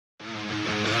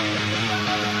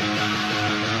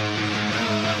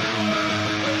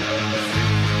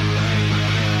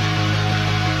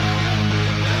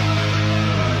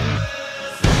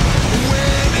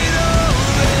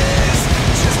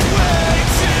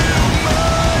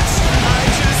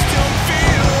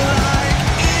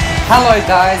Hello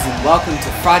guys and welcome to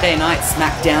Friday Night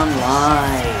Smackdown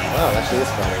Live. Wow, it actually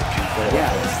is Friday. Yeah.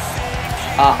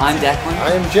 I'm Declan.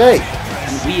 I am Jake.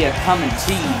 And we are coming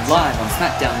to you live on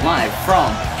Smackdown Live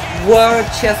from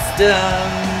Worcester,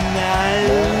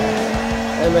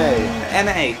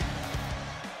 MA.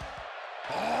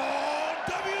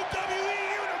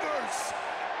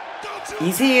 WWE2K17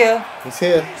 He's here. He's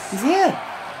here. He's here.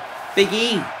 Big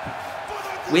E.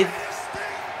 With...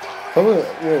 Probably,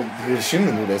 you'd assume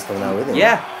the New Day's coming out with him.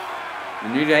 Yeah. The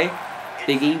New Day.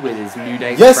 Big E with his New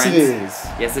Day yes, friends. Yes, it is.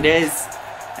 Yes, it is.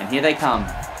 And here they come.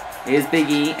 Here's Big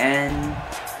E and...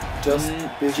 Just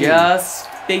Big E. Just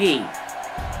Big E.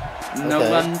 No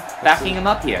one backing him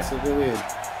up here. It's a bit weird.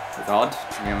 It's odd.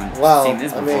 We haven't seen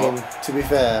this before. I mean, to be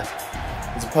fair,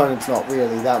 his opponent's not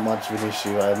really that much of an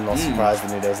issue. I'm not surprised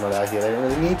the New Day's not out here. They don't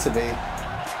really need to be.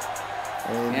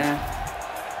 Yeah.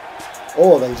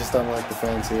 Or they just don't like the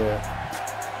fans here.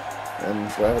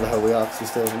 And wherever the hell we are, because we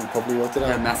still haven't probably worked it out.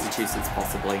 Yeah, Massachusetts,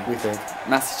 possibly. We think.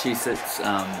 Massachusetts,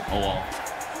 or...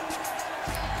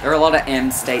 There are a lot of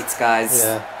M states, guys.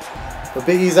 Yeah. But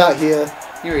Big E's out here.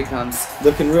 Here he comes.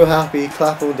 Looking real happy,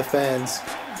 clapping with the fans.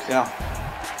 Yeah.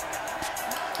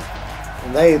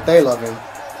 And they love him.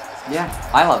 Yeah,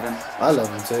 I love him. I love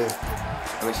him too.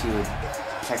 I wish he would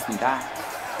text me back.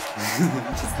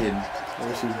 Just kidding. I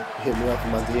wish he'd hit me up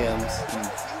in my DMs.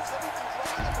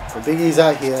 But Big E's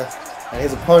out here, and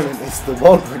his opponent is the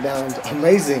world-renowned,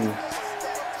 amazing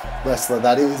wrestler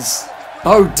that is...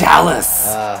 Bo Dallas!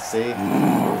 Ah, see?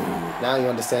 Now you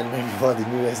understand maybe why the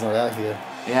New Day's not out here.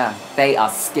 Yeah, they are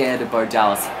scared of Bo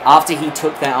Dallas. After he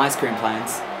took their ice cream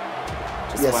plans.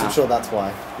 Yes, I'm sure that's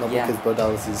why. Not because Bo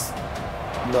Dallas has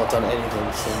not done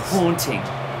anything since... Haunting.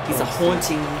 He's a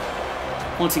haunting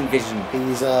vision.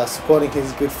 He's supporting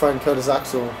his good friend Curtis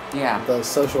Axel. Yeah. The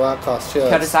Social Outcast shirts.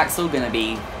 Curtis Axel gonna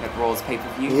be at Raw's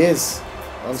pay-per-view. He is.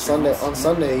 On Sunday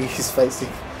he's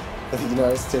facing the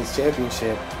United States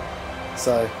Championship.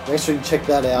 So make sure you check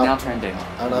that out. Now trending.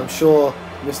 And I'm sure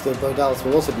Mr. Bo Dallas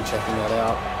will also be checking that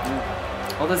out.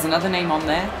 Yeah. Well, there's another name on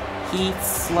there. Heath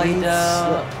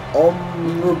Slater.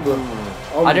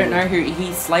 I don't know who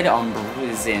Heath Slater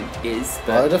is,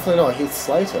 but I definitely know Heath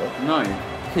Slater. No,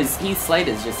 because Heath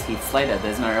Slater's just Heath Slater.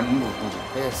 There's no.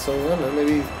 Yeah, so I don't know.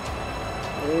 Maybe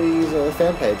he's a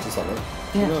fan page or something.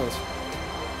 Yeah. Who knows?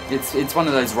 It's one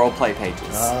of those roleplay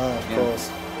pages. Ah, of course.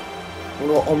 I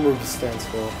wonder what Omrub stands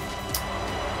for.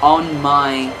 On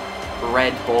my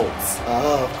red balls.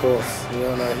 Ah, of course. You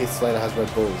don't know Heath Slater has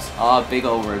red balls. Ah, big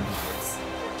old red balls.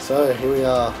 So here we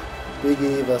are, Big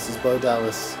E versus Bo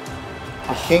Dallas,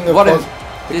 the king of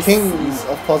kings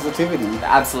of positivity. The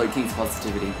absolute kings of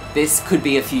positivity. This could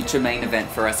be a future main event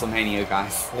for WrestleMania,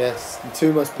 guys. Yes, the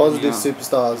two most positive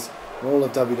superstars in all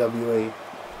of WWE.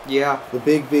 Yeah. The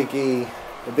Big E,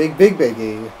 the Big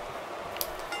E,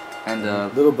 and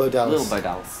Little Bo Dallas. Little Bo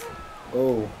Dallas.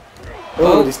 Oh,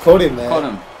 he's caught him there. Caught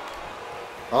him.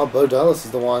 Oh, Bo Dallas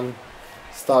is the one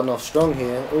starting off strong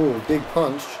here. Oh, big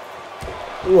punch.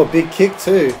 Oh, a big kick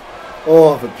too.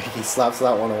 Oh, but Big E slaps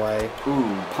that one away.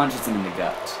 Ooh, punches him in the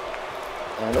gut.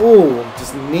 And oh,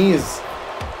 just knees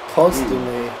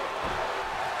constantly.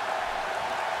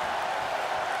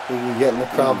 Big E getting the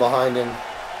crowd behind him.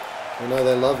 We know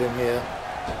they love him here.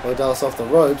 Bo Dallas off the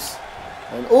ropes.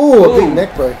 And oh, a big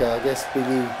neck breaker. I guess Big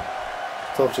E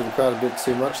talked to the crowd a bit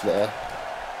too much there.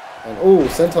 And oh,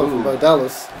 senton from Bo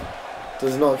Dallas.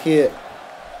 Does not hit.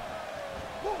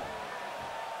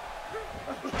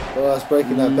 Bo Dallas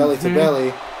breaking that belly to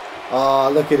belly. Ah,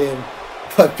 look at him.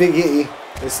 But Big E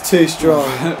is too strong.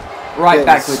 Right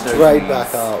back with those straight knees.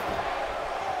 back up.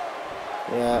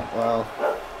 Yeah, well.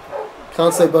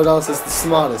 Can't say Bo Dallas is the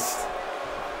smartest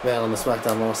man on the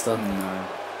Smackdown roster. No.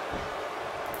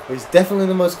 But he's definitely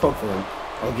the most confident.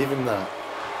 I'll give him that.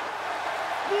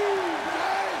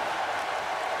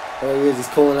 There he is, he's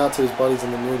calling out to his buddies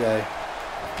in the New Day.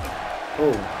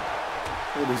 Oh,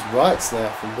 all these rights there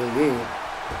from Big E.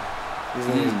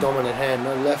 Using his dominant hand,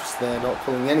 no lefts there, not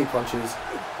pulling any punches.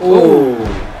 Oh,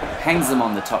 hangs him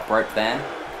on the top rope there.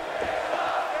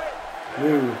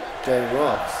 New Day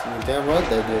rocks. You're damn right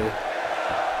they do.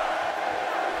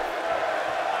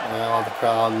 Oh, the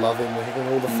crowd love him. They're taking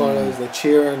all the photos, they're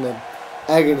cheering, they're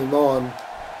egging him on.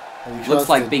 Looks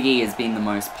like Big E has been the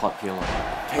most popular.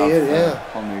 He is, yeah.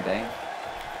 Whole New Day.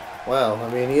 Well, I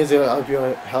mean, he is out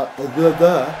here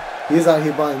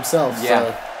by himself,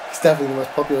 so he's definitely the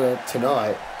most popular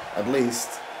tonight, at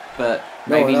least. But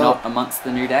maybe not amongst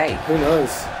the New Day. Who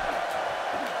knows?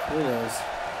 Who knows?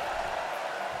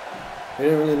 We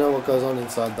don't really know what goes on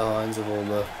inside the minds of all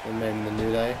the men in the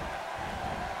New Day.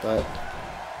 But,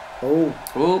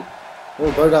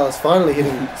 Oh, Bo Dallas finally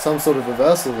hitting some sort of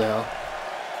reversal now.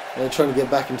 They're trying to get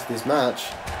back into this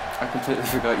match. I completely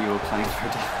forgot you were playing for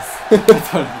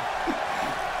Dallas.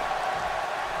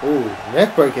 Ooh,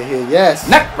 neck breaker here, yes.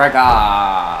 Neck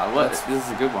breaker! Look, this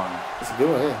is a good one. It's a good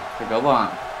one, yeah. It's a good one.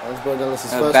 That was Bo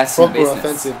Dallas' Best first in proper business.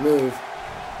 offensive move.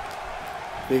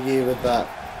 Big E with that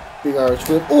big Irish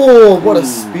whip. Oh, what a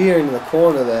spear into the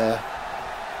corner there.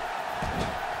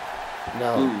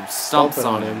 Now, stomps stomping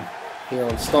on him. Here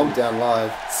on Stomp Down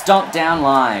Live. Stomp Down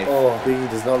Live. Oh, Big E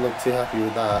does not look too happy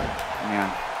with that. Yeah.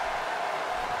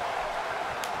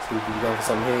 See if we can go for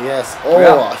something here. Yes. Oh,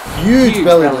 Yeah. a huge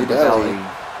belly to belly.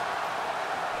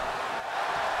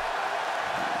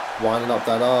 Winding up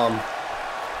that arm.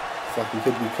 Looks like he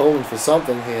could be calling for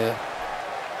something here.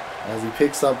 As he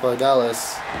picks up Bo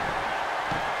Dallas.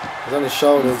 He's on his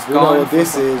shoulders. We know what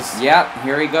this is. Yep,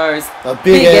 here he goes. A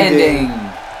big ending.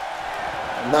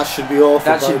 And that should be all for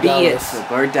Bo Dallas. That should be it for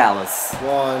Bo Dallas.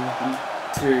 1,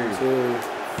 2,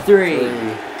 3. 3.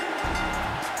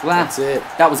 Wow. That's it.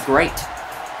 That was great.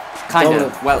 Kind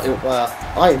of. Well,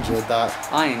 I enjoyed that.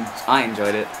 I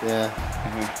enjoyed it. Yeah.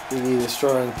 Big E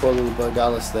destroying poor little Bo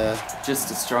Dallas there. Just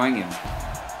destroying him.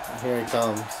 And here he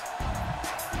comes.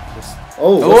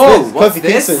 Oh, what's Kofi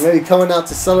this? Kingston maybe coming out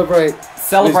to celebrate his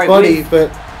buddy, with... but...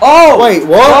 Oh! Wait,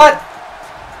 what?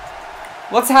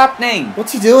 What's happening?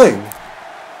 What's he doing?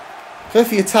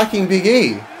 Kofi attacking Big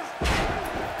E.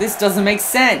 This doesn't make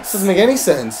sense. This doesn't make any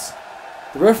sense.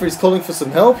 The referee's calling for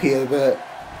some help here, but...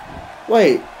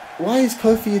 Wait, why is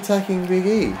Kofi attacking Big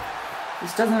E?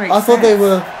 This doesn't make sense. I thought they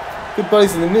were good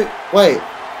buddies in the new... Wait,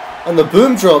 and the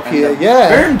boom drop And here, the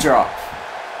yeah. Boom drop.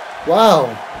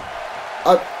 Wow.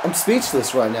 I'm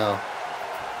speechless right now.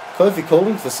 Kofi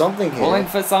calling for something here. Calling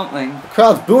for something. The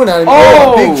crowd's booing at him.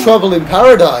 Oh! Big trouble in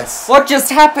paradise. What just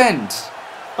happened?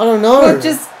 I don't know.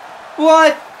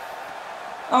 What?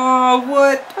 Oh,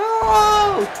 what?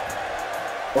 Oh!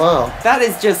 Wow. That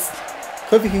is just...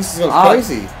 Kofi Kingston's gone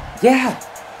crazy. Yeah.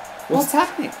 What's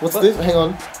happening? What's this? Hang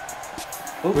on.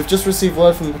 Ooh. We've just received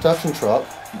word from the production truck.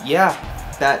 Yeah.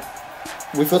 That...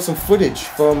 We've got some footage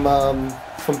from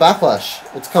Backlash.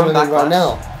 It's coming in right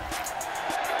now.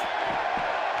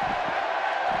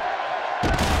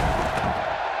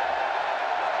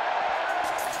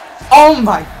 Oh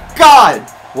my god!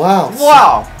 Wow.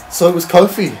 Wow! So it was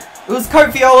Kofi. It was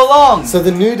Kofi all along! So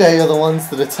the New Day are the ones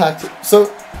that attacked...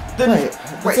 So... Wait,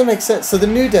 that doesn't make sense. So the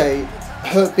New Day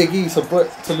hurt Big E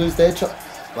to lose their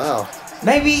Wow.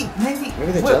 Maybe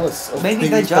they're jealous of maybe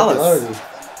Big they're E's jealous. popularity.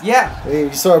 Yeah. I mean,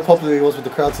 you saw how popular he was with the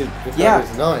crowd with Yeah.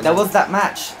 There was that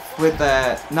match with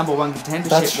the #1 contendership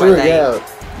That's true,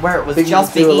 where it was Big E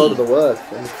just Big did a E. lot of the work,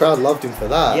 and the crowd loved him for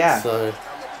that. Yeah. So,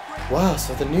 wow.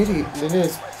 So the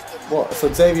news, what?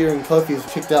 So Xavier and Kofi have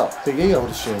kicked out Big E, I would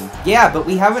assume. Yeah, but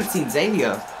we haven't seen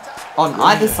Xavier on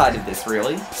either side of this,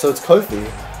 really. So it's Kofi.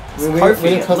 I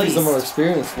mean, Kofi's the more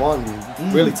experienced one,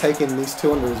 really taking these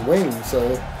two under his wing. So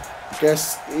I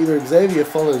guess either Xavier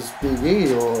follows Big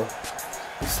E or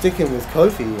he's sticking with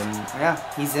Kofi. And yeah,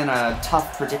 he's in a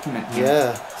tough predicament here.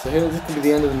 Yeah. So this could be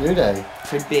the end of the New Day.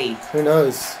 Could be. Who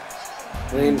knows?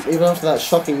 I mean, even after that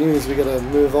shocking news, we got to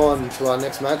move on to our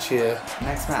next match here.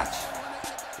 Next match.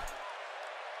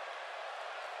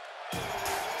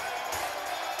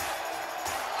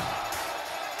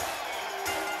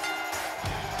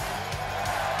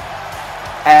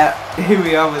 Here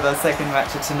we are with our second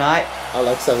match of tonight. I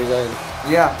like Sami Zayn.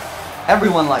 Yeah,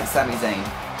 everyone likes Sami Zayn.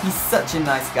 He's such a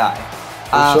nice guy.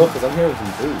 I'm sure, because I'm hearing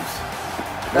some boos.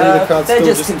 Maybe the crowd's they're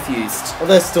still just confused. Well,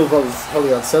 they're still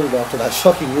probably unsettled after that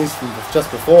shocking news from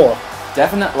just before.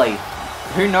 Definitely.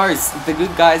 Who knows? The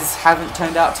good guys haven't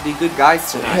turned out to be good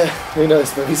guys tonight. Yeah, who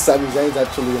knows? Maybe Sami Zayn's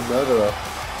actually a murderer.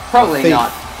 Probably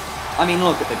not. I mean,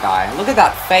 look at the guy. Look at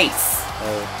that face.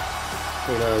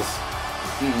 Who knows?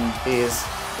 He is.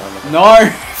 No!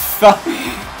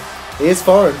 He is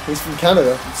foreign. He's from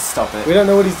Canada. Stop it. We don't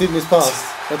know what he's did in his past.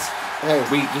 Hey.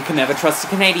 You can never trust a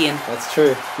Canadian. That's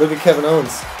true. Look at Kevin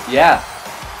Owens. Yeah.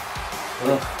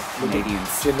 Ugh, Canadians.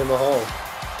 Jinder Mahal.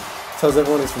 Tells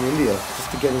everyone he's from India just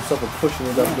to get himself a push in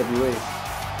the WWE.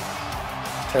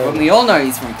 Well, we all know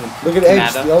he's from Canada. Look at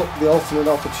Edge, the ultimate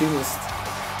opportunist.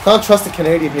 Can't trust a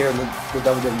Canadian here in the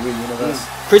WWE universe.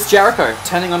 Chris Jericho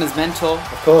turning on his mentor.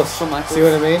 Of course. Shawn Michaels. See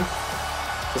what I mean?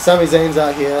 So Sami Zayn's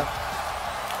out here.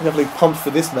 Definitely pumped for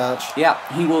this match. Yeah,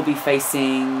 he will be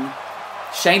facing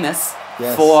Sheamus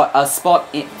for a spot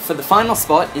for the final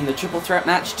spot in the triple threat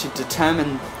match to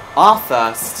determine our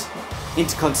first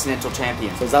Intercontinental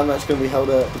Champion. So is that match going to be held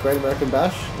at the Great American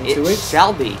Bash in 2 weeks? It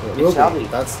shall be. It shall be.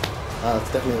 That's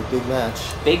definitely a big match.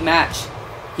 Big match.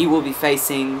 He will be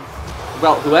facing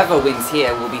well, whoever wins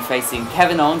here will be facing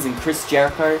Kevin Owens and Chris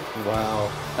Jericho. Wow.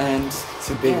 And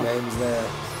two big names there.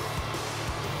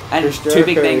 And two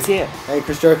big names here. Hey,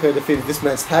 Chris Jericho defeated this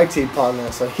man's tag team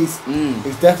partner, so he's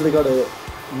definitely got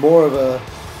more of a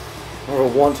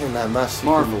want in that match.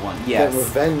 More of a want, yes. Get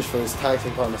revenge for his tag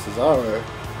team partner Cesaro.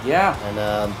 Yeah.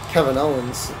 And Kevin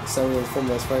Owens, Samuel's former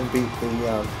best friend, beat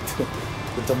the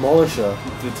the Demolisher,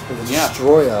 the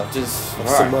Destroyer, of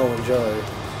Samoa Joe.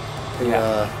 Who,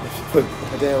 put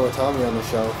Hideo Itami on the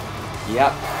show.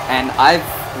 Yep. And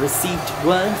I've received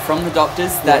word from the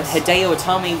doctors that Hideo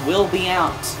Itami will be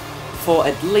out for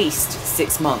at least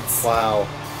 6 months. Wow.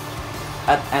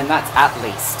 And that's at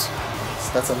least.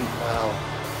 That's a wow.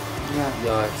 Yeah.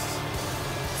 Yikes.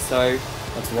 So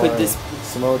that's why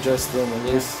Samoa Joe still in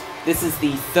the loose. This is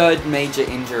the third major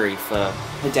injury for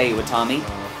Hideo Itami.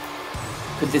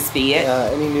 Could this be it?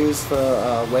 Any news for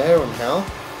where and how?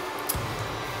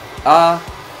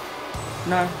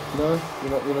 No. No?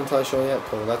 You're not entirely sure yet?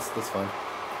 Cool, that's fine.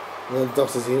 The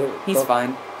doctor's here. He's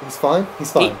fine. He's fine?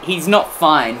 He's fine. He's not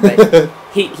fine, but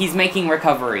he's making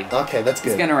recovery. Okay, that's good.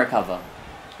 He's gonna recover.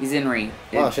 He's in ring.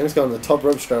 Wow, Sheamus going on the top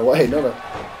rope straight away. Not a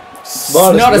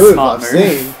smart move I've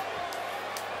seen.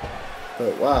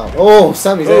 But wow. Oh,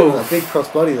 Sami Zayn with that big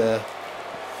crossbody there.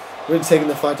 Really taking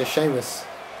the fight to Sheamus.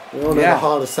 We all know the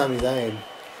heart of Sami Zayn.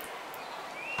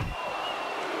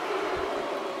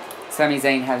 Sami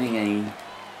Zayn having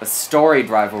a storied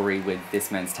rivalry with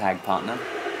this man's tag partner.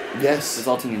 Yes.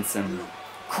 Resulting in some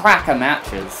cracker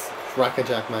matches.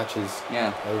 Crackerjack matches.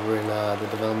 Yeah. Over in the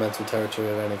developmental territory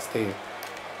of NXT.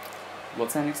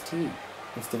 What's NXT?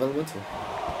 It's developmental.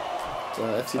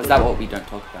 It's, is that what we don't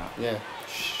talk about? Yeah.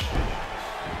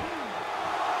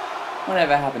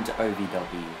 Whatever happened to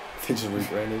OVW? They just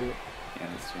rebranded it. Yeah,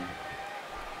 that's true.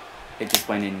 It just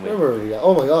went in with... Where were we at?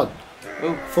 Oh my god.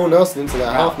 Ooh. Full Nelson into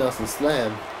that half Nelson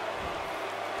slam.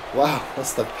 Wow,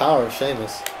 that's the power of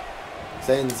Sheamus.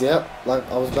 Zayn's,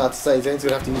 like I was about to say, Zayn's going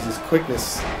to have to use his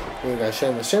quickness. Here we go,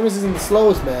 Sheamus. Sheamus isn't the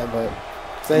slowest man, but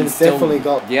Zayn's definitely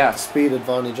got speed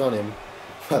advantage on him.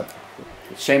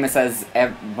 Sheamus has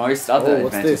most other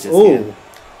advantages. Ooh.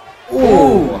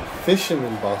 Ooh.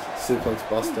 Fisherman suplex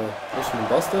buster. Fisherman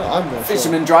buster? I'm not sure.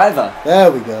 Fisherman driver.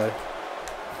 There we go.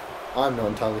 I'm not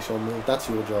entirely sure, move. That's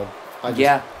your job. I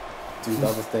just do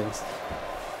other things.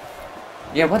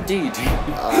 Yeah, what do you do?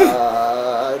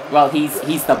 Well, he's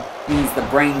the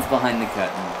brains behind the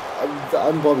curtain.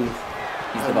 I'm Bobby.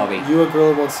 He's the Bobby. You are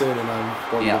Gorilla Monsoon and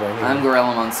I'm Bobby. Yeah, I'm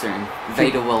Gorilla Monsoon.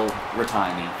 Vader will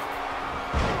retire me.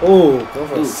 Oh, go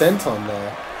for a senton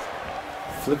there.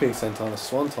 Flipping senton, a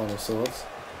swanton of sorts.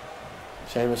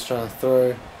 Sheamus trying to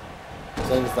throw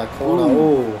Zayn's that corner.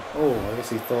 Oh, I guess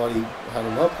he thought he had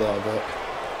him up there,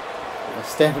 but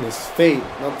stamping his feet.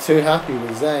 Not too happy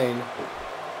with Zayn.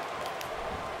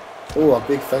 Oh, a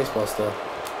big face buster.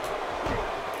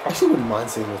 I actually wouldn't mind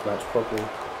seeing this match properly.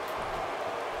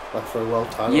 Like for a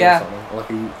world title or something. Or like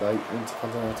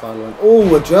intercontinental title.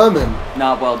 Oh, a German!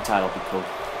 Nah, world title would be cool.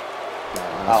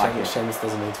 Nah, Sheamus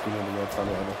doesn't need to be in the world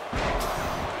title ever.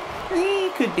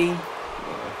 Could be. You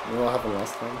know what happened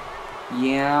last time?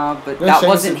 Yeah, but that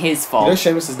wasn't his fault. You know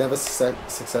Sheamus has never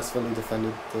successfully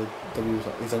defended the W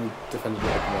title. He's only defended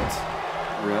it once.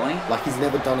 Really? Like he's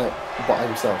never done it by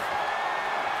himself.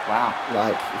 Wow.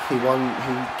 Like he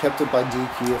kept it by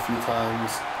DQ a few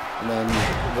times, and then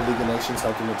the League of Nations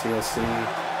helped him with TLC.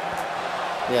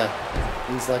 Yeah,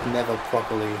 he's like never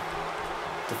properly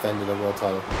defended a world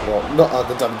title. Well, not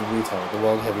the WWE title, the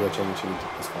World Heavyweight Championship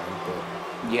is fine, but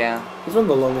yeah, he's one of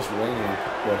the longest reigning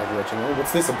World Heavyweight Champions.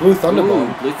 What's this? A Blue Thunderbomb?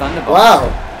 Ooh, Blue Thunderbomb. Wow!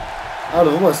 Out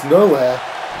of almost nowhere.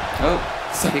 Oh,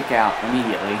 kick out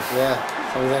immediately. Yeah,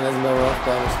 Sami Zayn has no off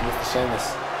damage with the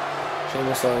Sheamus.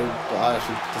 Sheamus,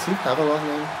 actually, does he have a last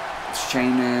name?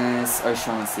 Sheamus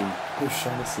O'Shaughnessy.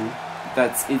 O'Shaughnessy.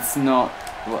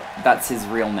 That's his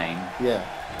real name. Yeah.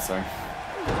 So.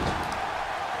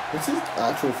 What's his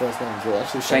actual first name? Is it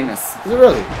actually Sheamus? Is it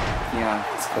really? Yeah.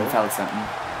 It's cool. Felt something.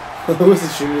 I was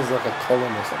assuming it was like a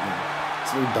Colin or something.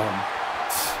 It's really dumb.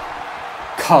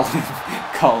 Colin.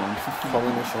 Colin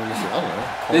O'Shaughnessy. I don't know.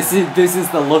 Colin. This is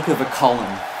the look of a Colin.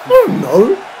 I don't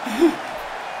know.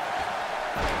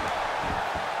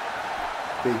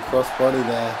 Big crossbody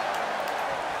there.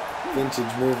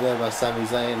 Vintage move there by Sami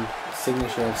Zayn.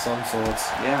 Signature of some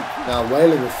sorts. Yeah. Now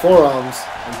wailing with forearms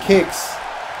and kicks.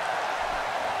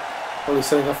 Probably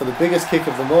setting up for the biggest kick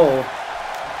of them all.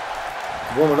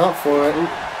 Warming up for it.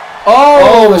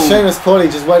 Oh, but Sheamus caught. He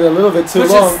just waited a little bit too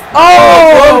long.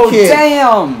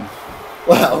 Damn!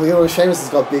 Wow, you know Sheamus has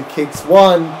got big kicks.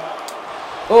 One.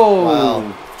 Oh,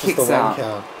 wow. Kicks just the one out.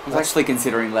 count. I was actually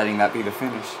considering letting that be the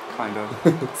finish, kind of.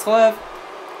 Swerve.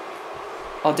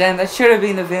 Oh damn, that should have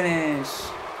been the finish.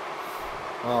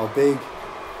 Oh,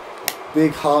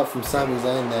 big heart from Sami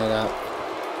Zayn there. Now,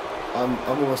 I'm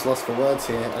almost lost for words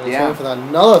here. And he's going for that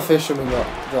another fisherman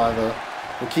driver.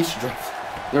 Rikishi driver.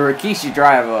 The Rikishi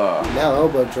driver. Now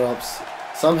elbow drops.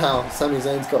 Somehow, Sami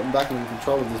Zayn's gotten back in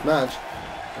control of this match.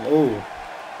 And, oh.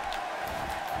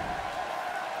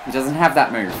 He doesn't have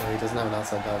that move. No, he doesn't have an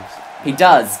outside dive. He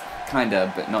does,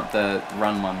 kinda, but not the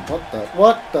run one.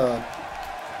 What the?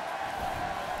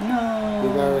 No.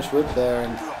 Big Irish whip there,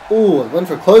 and oh, it went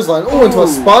for a clothesline. Oh, into a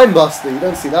spine buster. You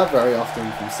don't see that very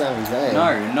often from Sami Zayn.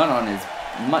 No, not on his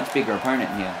much bigger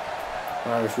opponent here.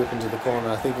 Irish whip into the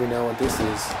corner. I think we know what this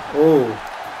is. Oh,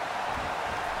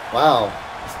 wow,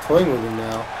 he's toying with him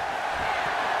now.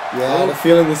 Yeah, I had a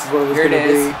feeling this is what it was going to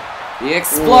be. The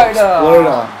Exploder.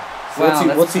 Exploder. So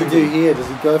Wow, what's he do here? Does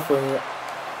he go for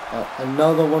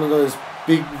another one of those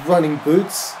big running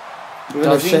boots? Even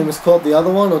though Sheamus caught the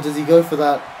other one, or does he go for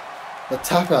the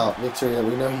tap out victory that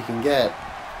we know he can get?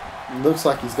 It looks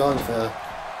like he's going for.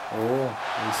 Oh,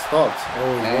 he stopped.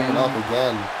 Oh, he's warming up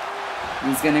again.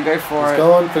 He's gonna go for it. He's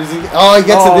going, but he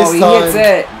gets it this time. He hits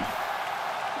it.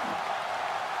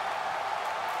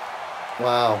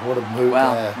 Wow, what a move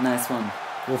there. Nice one.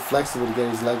 Real flexible to get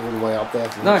his leg all the way up there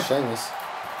for Sheamus.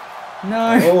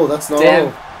 No. Oh, that's not.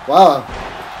 Damn. Wow.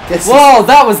 Whoa,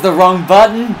 that was the wrong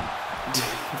button.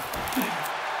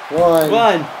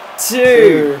 1,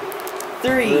 2,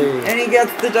 3, and he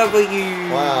gets the W.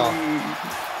 Wow.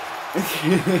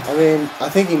 I mean, I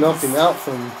think he knocked him out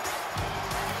from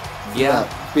that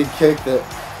big kick that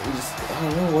he just, I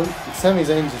don't know, what Sami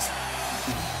Zayn just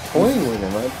toying with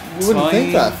him. You wouldn't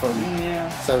think that from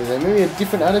Sami Zayn. Maybe a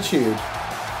different attitude.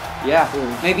 Yeah,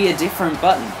 maybe a different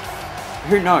button.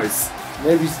 Who knows?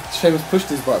 Maybe Sheamus pushed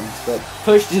his buttons, but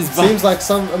seems like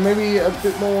maybe a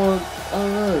bit more, I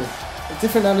don't know. A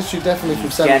different attitude definitely from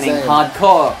Sami Zayn. Getting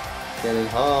hardcore. Getting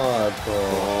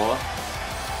hardcore.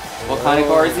 What kind of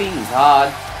core is he? He's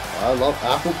hard. I love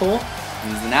apple core.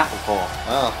 He's an apple core.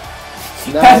 Wow.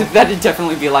 That'd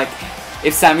definitely be like,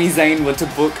 if Sami Zayn were to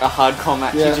book a hardcore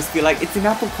match, he'd just be like, it's an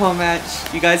apple core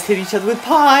match. You guys hit each other with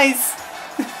pies.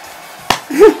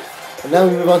 And now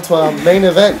we move on to our main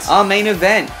event. Our main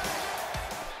event.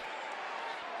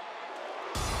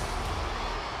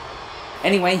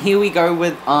 Anyway, here we go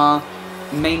with our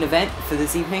main event for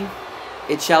this evening.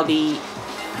 It shall be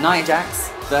Nia Jax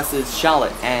versus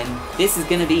Charlotte, and this is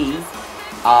going to be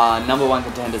our #1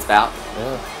 contenders bout.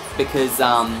 Yeah. Because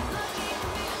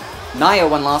Nia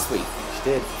won last week. She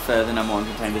did. For the #1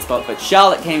 contender spot, but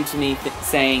Charlotte came to me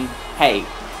saying, "Hey,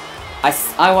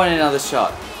 I want another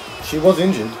shot." She was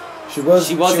injured. She was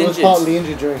injured. Partly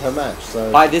injured during her match.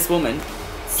 So by this woman.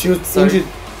 She was injured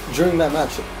during that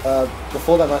match,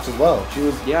 before that match as well. She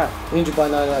was injured by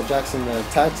Nia Jax in the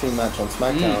tag team match on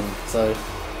Smackdown, so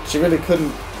she really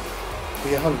couldn't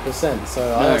be 100%. So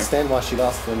I understand why she'd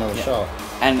asked for another shot.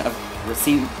 And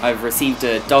I've received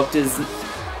a doctor's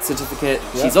certificate.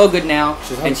 She's all good now,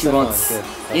 and she wants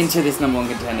into this #1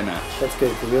 contender match. That's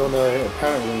good, because we all know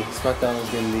apparently Smackdown has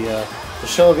been the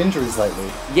show of injuries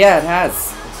lately. Yeah, it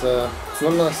has. It's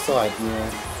not a nice sight.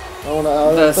 I don't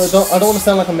want to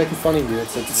sound like I'm making fun of you.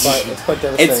 It's quite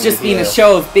devastating. It's just been a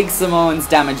show of big Samoans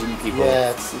damaging people.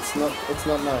 Yeah, it's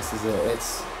not nice, is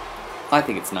it? I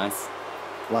think it's nice.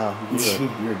 Wow,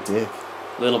 you're a dick.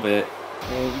 A little bit.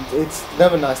 It's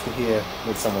never nice to hear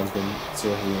that someone's been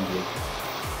seriously injured.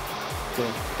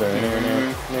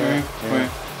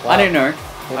 I don't know.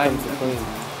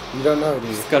 You don't know, do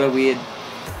you? She's got a weird.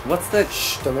 What's the?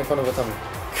 Shh! Don't make fun of her tummy.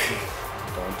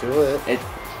 Don't do it.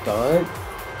 Don't.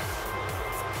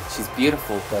 She's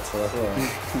beautiful. That's what I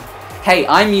thought. Hey,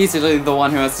 I'm usually the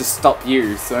one who has to stop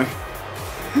you, so.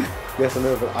 Yes, I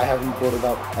know, but I haven't brought it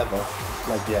up ever,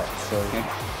 like yet. So.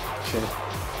 Chill.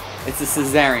 It's a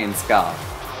cesarean scar.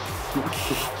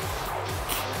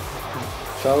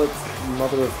 Charlotte's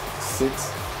mother of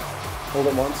 6, all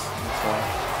at once. That's why.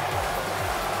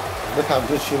 Look how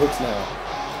good she looks now.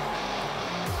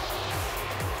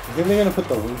 You think they're gonna put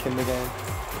the wink in the game?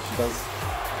 She does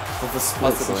with the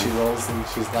splits and she rolls and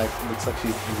she's like, looks like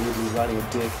she's weirdly riding a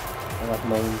dick and like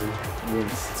moans and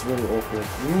winks. It's really awkward.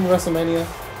 You remember WrestleMania?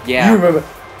 Yeah. You remember?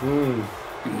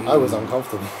 I was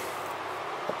uncomfortable.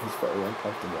 I was very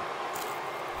uncomfortable.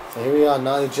 So here we are,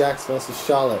 Nia Jax versus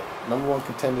Charlotte, #1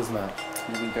 contenders match.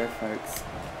 Here we go, folks.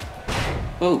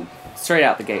 Ooh, straight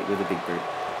out the gate with a big boot.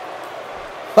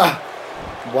 Ha!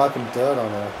 Wiping dirt on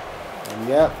her. And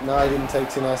yep, no, I didn't take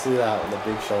too nicely that with a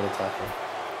big shoulder tackle.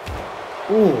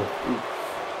 Ooh.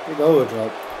 Big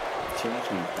overdrop.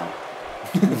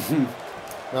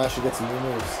 Now I should get some new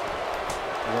moves.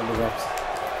 Overdrops.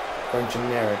 Very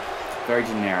generic. Very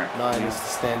generic. Nia needs to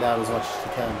stand out as much as she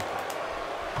can.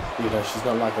 You know, she's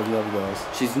not like all the other girls.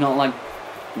 She's not like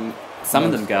some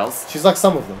of them girls. She's like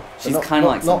some of them. She's kind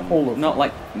of like some. Not all of them. Not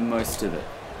like most of it.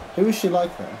 Who is she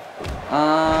like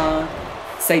then?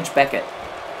 Sage Beckett.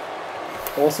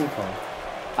 Awesome Kong.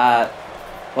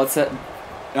 What's it?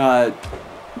 The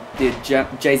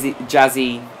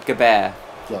Jazzy Gabert.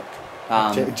 Yuck.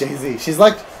 Um, Jay-Z. She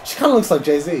kind of looks like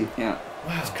Jay-Z. Yeah.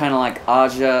 Wow. It's kind of like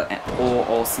Aja or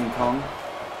Awesome Kong.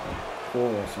 Or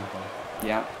Awesome Kong.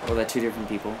 Yeah. Well, they're two different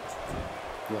people.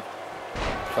 Yeah.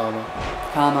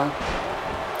 Karma.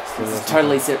 This is a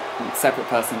totally separate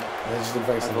person. They just look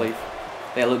very I similar. believe.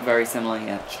 They look very similar,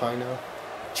 yeah.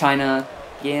 China,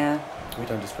 yeah. We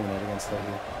don't discriminate against her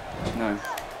here. No.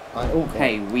 Okay.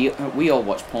 Hey, we all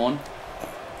watch porn.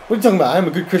 What are you talking about? I'm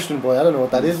a good Christian boy. I don't know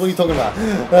what that is. What are you talking about?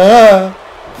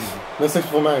 No sex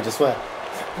before marriage, I swear.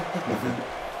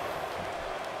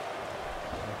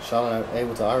 Charlotte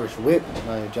able to Irish whip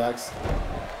Nia Jax.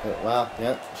 But, wow,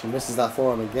 yeah, she misses that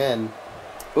forearm again.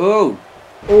 Ooh.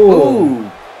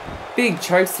 Ooh. Big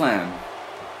choke slam.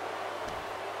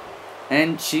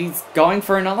 And she's going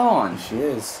for another one. She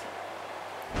is.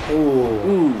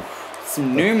 Ooh.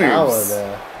 Some new power moves.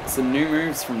 there. Some new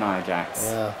moves from Nia Jax.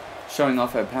 Yeah. Showing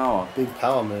off her power. Big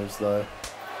power moves though.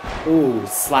 Ooh.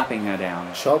 Slapping her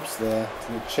down. Chops there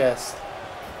to the chest.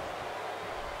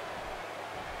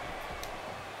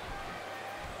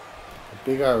 A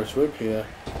big Irish whip here.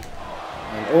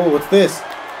 And oh, what's this?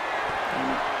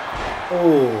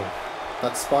 Oh,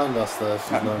 that spine buster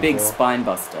she's known Big for. spine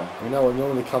buster. You know what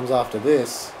normally comes after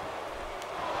this?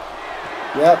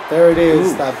 Yep, there it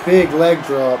is. Ooh. That big leg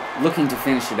drop. Looking to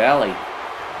finish it early.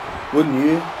 Wouldn't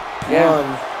you? Yeah.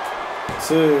 1,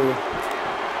 2.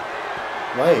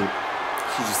 Wait.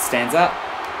 She just stands up.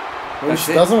 Maybe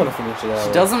she doesn't want to finish it early.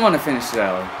 She doesn't want to finish it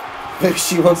early. Maybe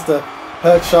she wants to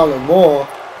hurt Charlotte more.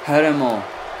 Hurt her more.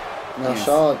 Now Yes.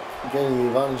 Charlotte getting the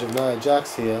advantage of Nia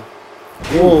Jax here.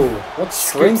 Whoa, what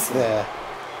strength there.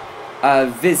 A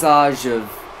visage of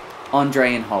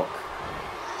Andre and Hulk.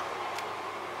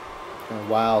 Oh,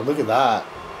 wow, look at that.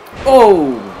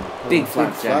 Oh! Big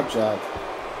flapjack.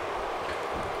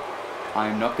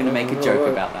 I'm not going to make a joke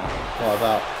about that. What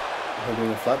about her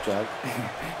being a flapjack?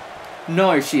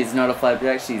 No, she is not a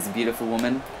flapjack. She's a beautiful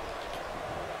woman.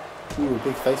 Ooh,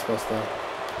 big face buster.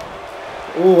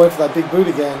 Ooh, wait for that big boot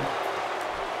again.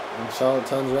 And Charlotte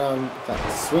turns around, that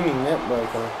swinging net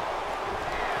breaker.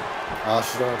 Ah,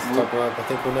 she's going to the top rope. I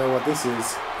think we know what this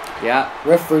is. Yeah.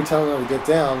 Referee telling her to get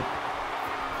down.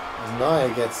 As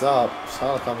Nia gets up,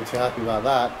 Charlotte can't be too happy about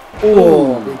that.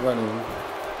 Ooh. Big running.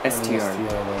 STO.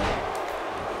 There.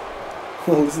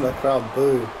 Oh, listen to that crowd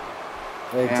boo.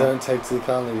 They don't take too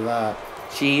kindly to that.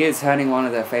 She is hurting one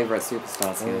of their favourite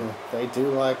superstars here. Yeah, they do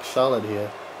like Charlotte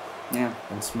here. Yeah.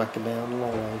 And Smackdown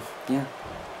live. Yeah.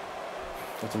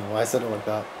 I don't know why I said it like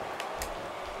that.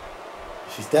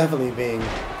 She's definitely being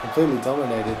completely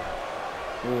dominated.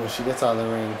 Ooh, she gets out of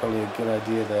the ring. Probably a good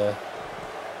idea there.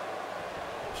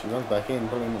 She runs back in.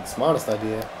 Probably not the smartest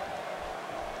idea.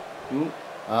 Ooh.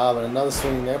 Ah, but another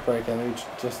swinging net breaker. Maybe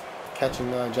just catching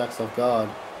Nia Jax off guard.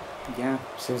 Yeah.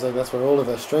 Seems like that's where all of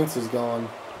her strength is gone.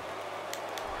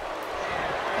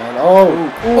 And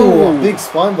a big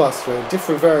spine buster. A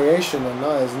different variation than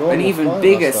Nia's normal. An even spine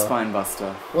bigger buster. spine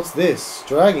buster. What's this?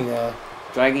 Dragging her.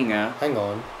 Dragging her. Hang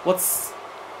on. What's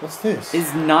this?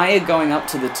 Is Nia going up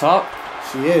to the top?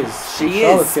 She is. She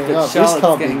Charlotte's is. getting But up. Charlotte's This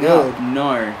can't getting be good. up.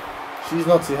 No. She's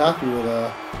not too happy with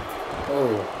her.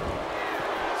 Oh.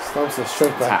 Stomps her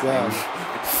straight back down.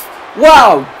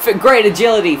 Wow! For great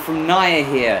agility from Nia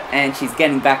here, and she's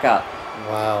getting back up.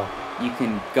 Wow. You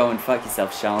can go and fuck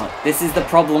yourself, Charlotte. This is the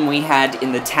problem we had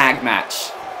in the tag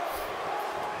match.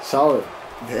 Charlotte,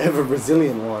 the ever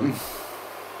Brazilian one.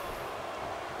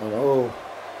 And oh,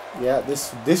 yeah,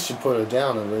 this should put her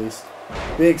down at least.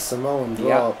 Big Samoan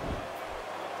drop.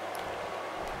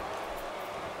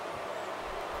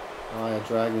 Nia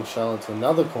dragging Charlotte to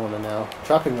another corner now,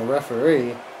 trapping the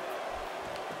referee.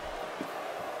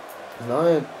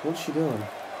 Nia, what's she doing?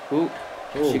 Ooh.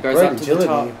 Ooh, She goes great up to agility,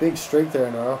 the top. big streak there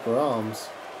in her upper arms.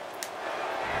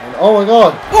 And oh my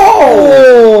god!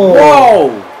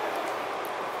 Oh!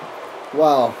 Whoa!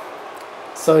 Wow.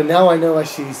 So now I know why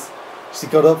she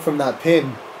got up from that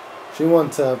pin. She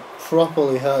wanted to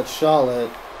properly hurt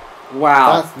Charlotte.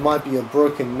 Wow. That might be a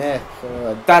broken neck.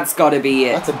 Or That's gotta be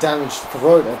it. that's a damaged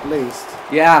throat at least.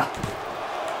 Yeah.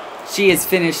 She has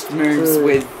finished moves 2,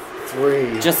 with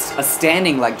 3. just a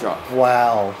standing leg drop.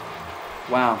 Wow.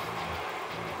 Wow.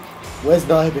 Where's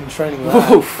Nia been training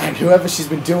that? Oof. And whoever she's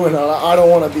been doing, I don't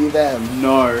want to be them.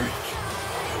 No.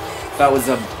 That was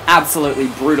an absolutely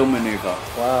brutal maneuver.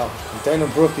 Wow. Dana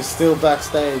Brooke is still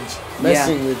backstage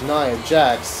messing with Nia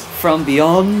Jax. From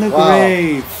beyond the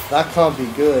grave. That can't be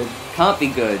good. Can't be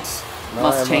good.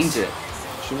 Must change it.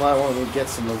 She might want to get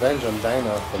some revenge on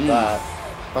Dana for that.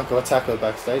 Might go attack her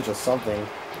backstage or something.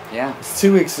 Yeah. It's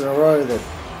 2 weeks in a row that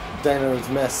Dana has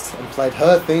messed and played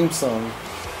her theme song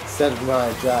instead of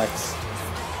Nia Jax.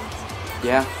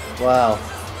 Yeah. Wow.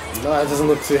 Nia doesn't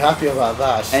look too happy about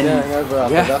that. She's staring over our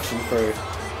production crew.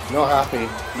 Not happy.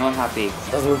 Not happy.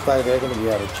 Doesn't look like they're going to be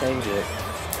able to change it.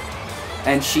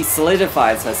 And she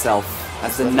solidifies herself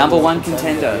as the number one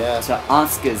contender to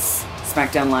Asuka's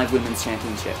SmackDown Live Women's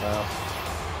Championship. Wow.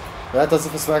 That does it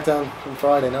for SmackDown on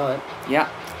Friday night. Yeah.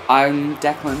 I'm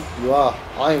Declan. You are.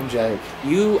 I am Jake.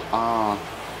 You are.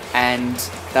 And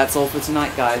that's all for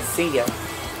tonight, guys. See ya.